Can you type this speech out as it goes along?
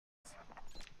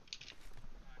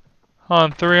On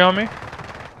 3 on me.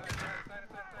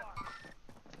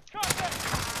 Try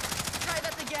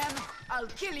that again. I'll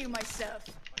kill you myself.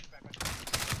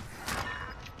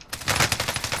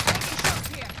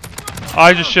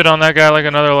 I just shit on that guy like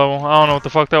another level. I don't know what the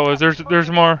fuck that was.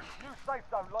 There's more.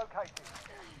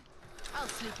 I'll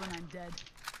sleep when I'm dead.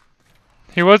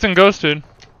 He wasn't ghosted.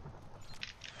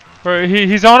 Or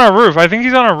he's on our roof. I think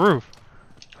he's on our roof.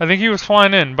 I think he was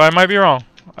flying in, but I might be wrong.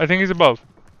 I think he's above.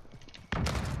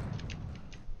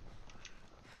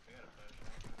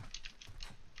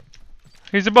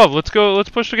 He's above. Let's go. Let's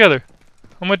push together.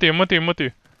 I'm with you. I'm with you. I'm with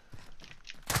you.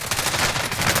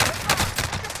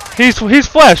 He's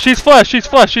flesh. He's flesh. He's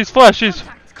flesh. He's flesh. He's.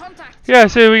 Yeah.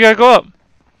 See, we gotta go up.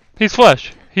 He's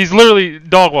flesh. He's literally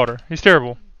dog water. He's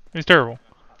terrible. He's terrible.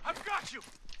 I've got you.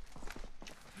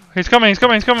 He's coming. He's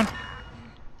coming. He's coming.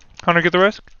 Hunter, get the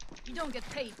risk. You don't get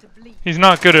paid to bleed. He's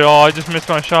not good at all. I just missed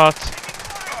my shots.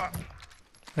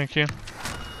 Thank you.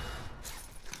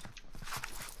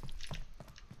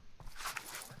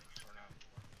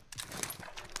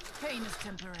 Pain is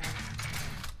temporary.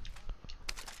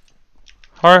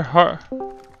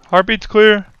 Heartbeat's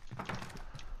clear.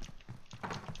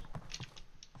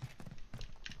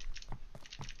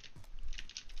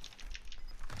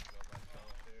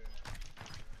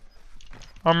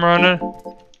 I'm running.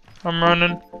 I'm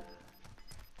running.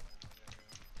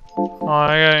 Oh, I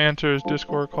gotta answer his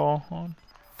Discord call. Hold on.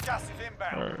 Gas is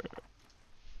inbound.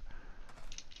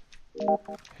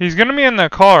 He's gonna be in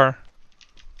that car.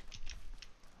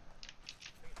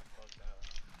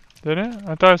 Did it?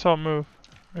 I thought I saw it move.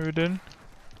 Maybe it didn't.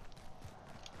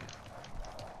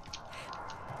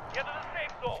 Get to the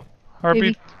safe zone.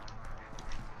 Heartbeat.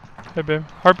 Hey, babe.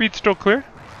 Heartbeat's still clear?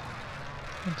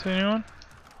 Don't see anyone?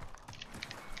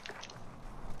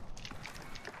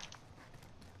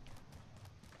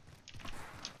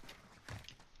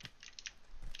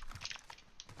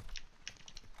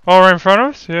 Oh, right in front of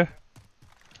us? Yeah.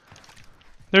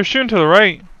 They're shooting to the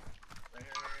right.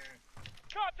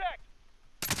 Contact.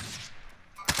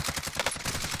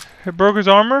 It broke his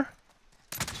armor?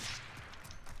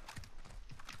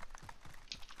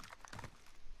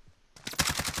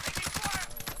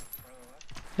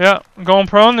 Yeah, going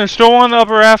prone. There's still one in the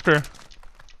upper rafter.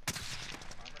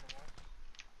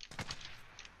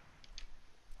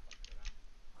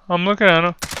 I'm looking at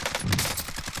him.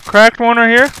 Cracked one right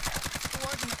here.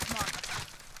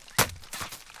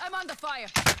 I'm on the fire.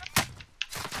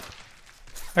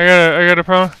 I got a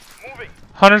prone. Moving.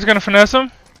 Hunter's gonna finesse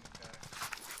him.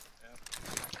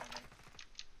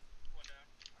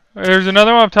 There's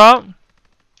another one up top.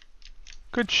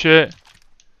 Good shit.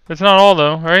 It's not all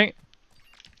though, right?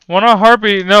 One on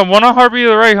heartbeat. No, one on heartbeat to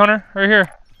the right, Hunter. Right here.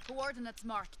 Coordinates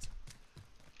marked.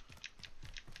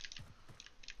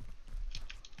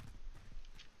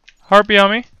 Heartbeat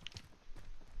on me.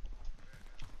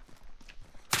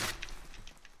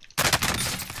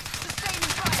 Sustaining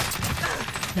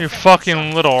fire. You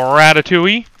fucking little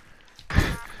ratatouille.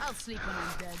 I'll sleep when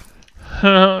I'm dead.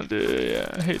 Oh, dude, yeah,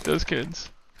 I hate those kids.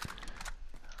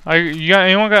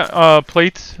 Anyone got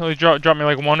plates? Like, drop me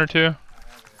like 1 or 2.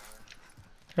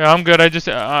 Yeah, I'm good. I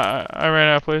ran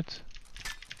out of plates.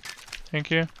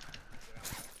 Thank you.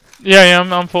 Yeah,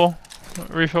 I'm full.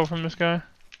 Refill from this guy.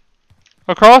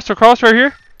 Across right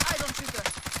here. I don't shoot her.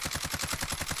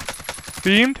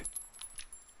 Beamed.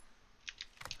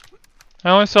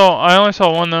 I only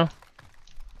saw one though.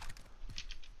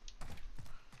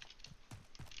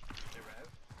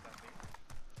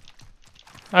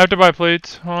 I have to buy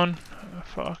plates. Hold on. Oh,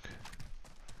 fuck.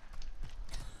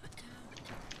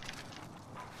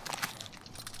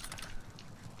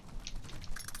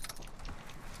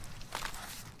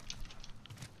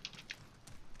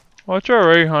 Watch our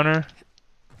right, Hunter.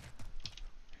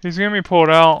 He's gonna be pulled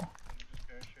out.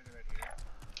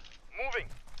 Moving.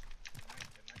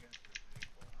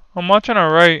 I'm watching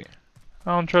our right.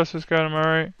 I don't trust this guy to my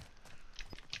right.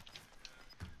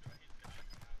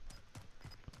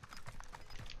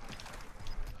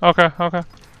 Okay.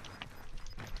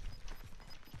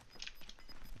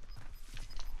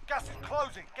 Gas is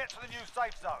closing. Get to the new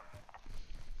safe zone.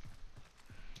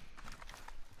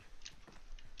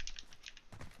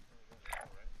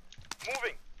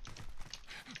 Moving.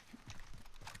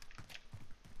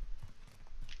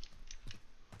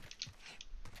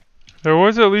 There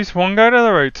was at least one guy to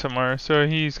the right somewhere, so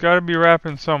he's got to be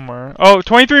rapping somewhere. Oh,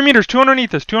 23 meters, 2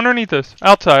 underneath us, 2 underneath us.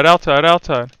 Outside.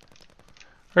 Right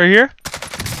here.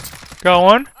 Got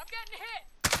one. I'm getting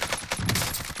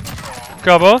hit.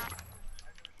 Got both.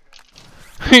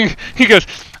 He goes,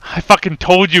 I fucking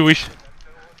told you we should.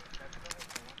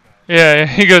 Yeah,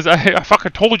 he goes, I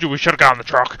fucking told you we should have gotten the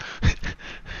truck.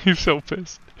 He's so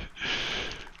pissed.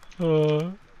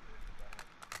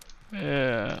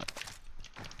 Yeah.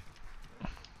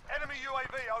 Enemy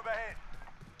UAV overhead.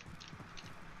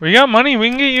 We got money. We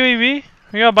can get UAV.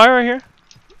 We got buy right here.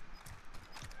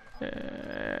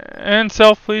 And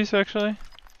self, please. Actually,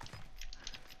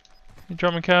 you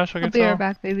drop me cash. I'll I'll get be right self.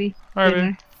 back, baby. Alright, Dinner.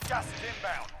 baby. Gas is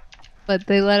inbound. But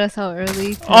they let us out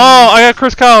early. 'cause Oh, I got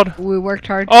Chris Cloud. we worked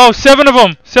hard. Oh, 7 of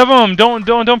them. 7 of them.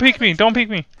 Don't peek me. Don't peek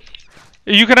me.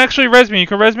 You can actually res me. You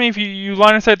can res me if you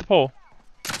line of sight the pole.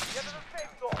 Get to the safe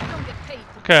zone. I don't get paid.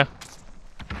 Okay.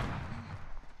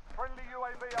 Friendly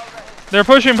UAV overhead. They're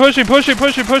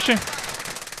pushing.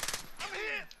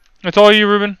 It's all you,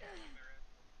 Ruben.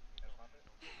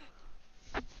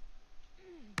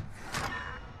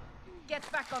 Get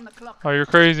back on the clock. Oh, you're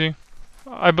crazy.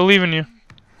 I believe in you.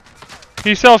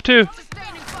 He's self too.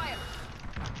 Sustaining fire.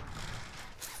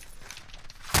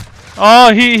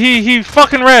 Oh, he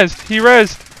fucking rezzed. He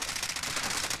rezzed.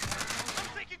 I'm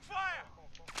taking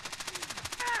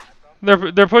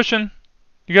fire. They're pushing.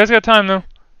 You guys got time though.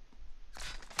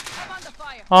 I'm under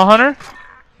fire. Hunter.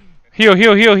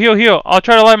 Heal. I'll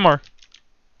try to light mark.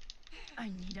 I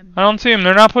need a I don't see him.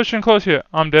 They're not pushing close yet.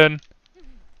 I'm dead.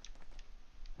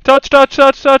 Touch. Got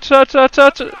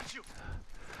you.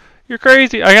 You're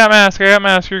crazy. I got mask.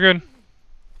 You're good.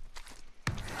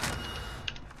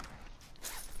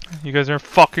 You guys are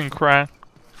fucking crack.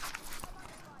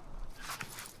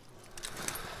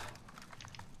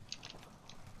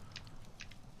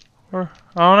 Or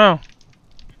I don't know.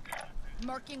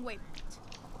 marking waypoint.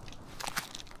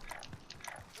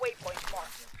 Waypoint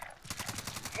marked.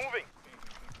 Moving.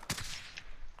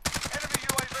 Enemy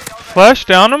UAV overhead. Flash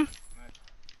down him.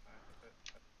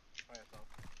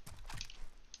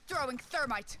 Throwing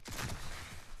thermite.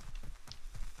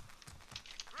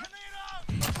 Grenade out.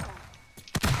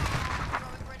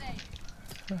 Throwing grenade.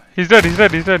 He's dead.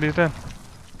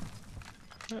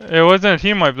 It wasn't a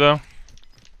team wipe though.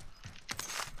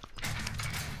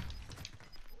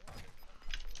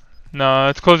 No,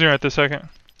 it's closing right this second.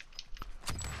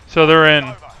 So they're in.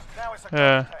 Over. Now it's a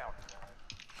Yeah. countdown.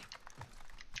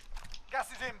 Gas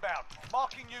is inbound.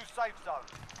 Marking new safe zone.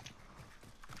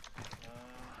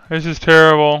 This is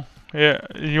terrible. Yeah,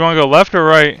 you want to go left or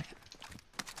right?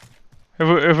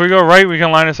 If we go right, we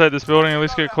can line of sight this building. At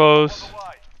least get close. On the way.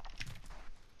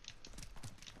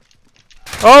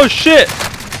 Oh shit!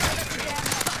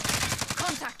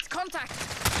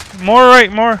 Contact. More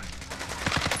right, more.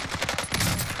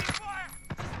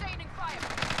 Sustaining fire.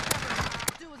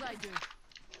 Do as I do.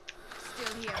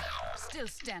 Still here. Still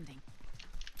standing.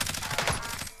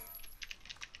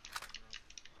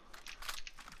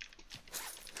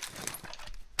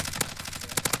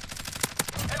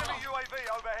 Enemy UAV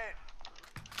overhead.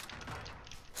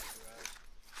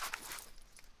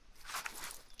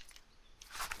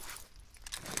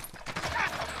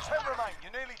 10 remain.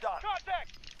 You're nearly done.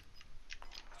 Contact.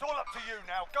 It's all up to you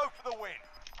now. Go for the win.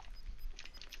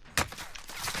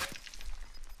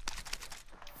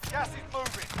 Gas is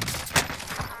moving.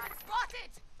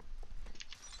 Spotted.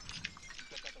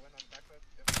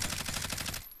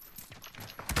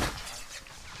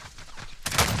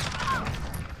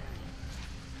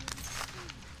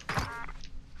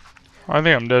 I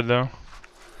think I'm dead though.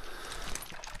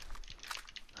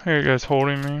 Hey, you guys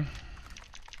holding me?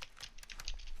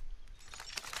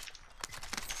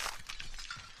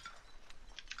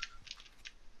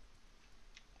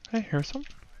 Hey, here's some.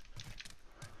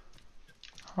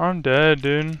 I'm dead,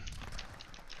 dude.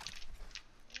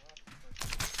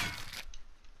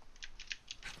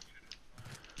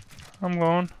 I'm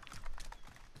going.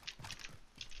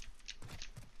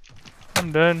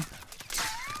 I'm dead.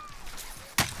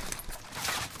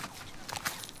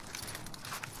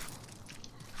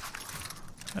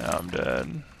 Yeah, I'm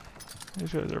dead.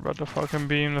 These guys are about to fucking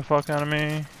beam the fuck out of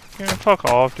me. Yeah, fuck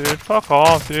off, dude. Fuck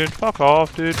off. One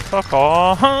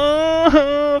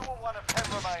of 10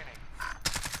 remaining.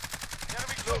 The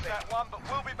enemy took that one, but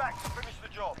we'll be back to finish the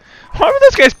job. Why would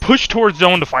those guys push towards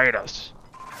zone to fight us?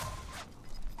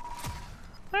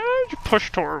 Why would you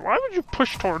push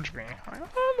towards me?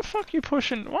 Why the fuck you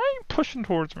pushing? Why are you pushing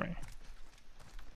towards me?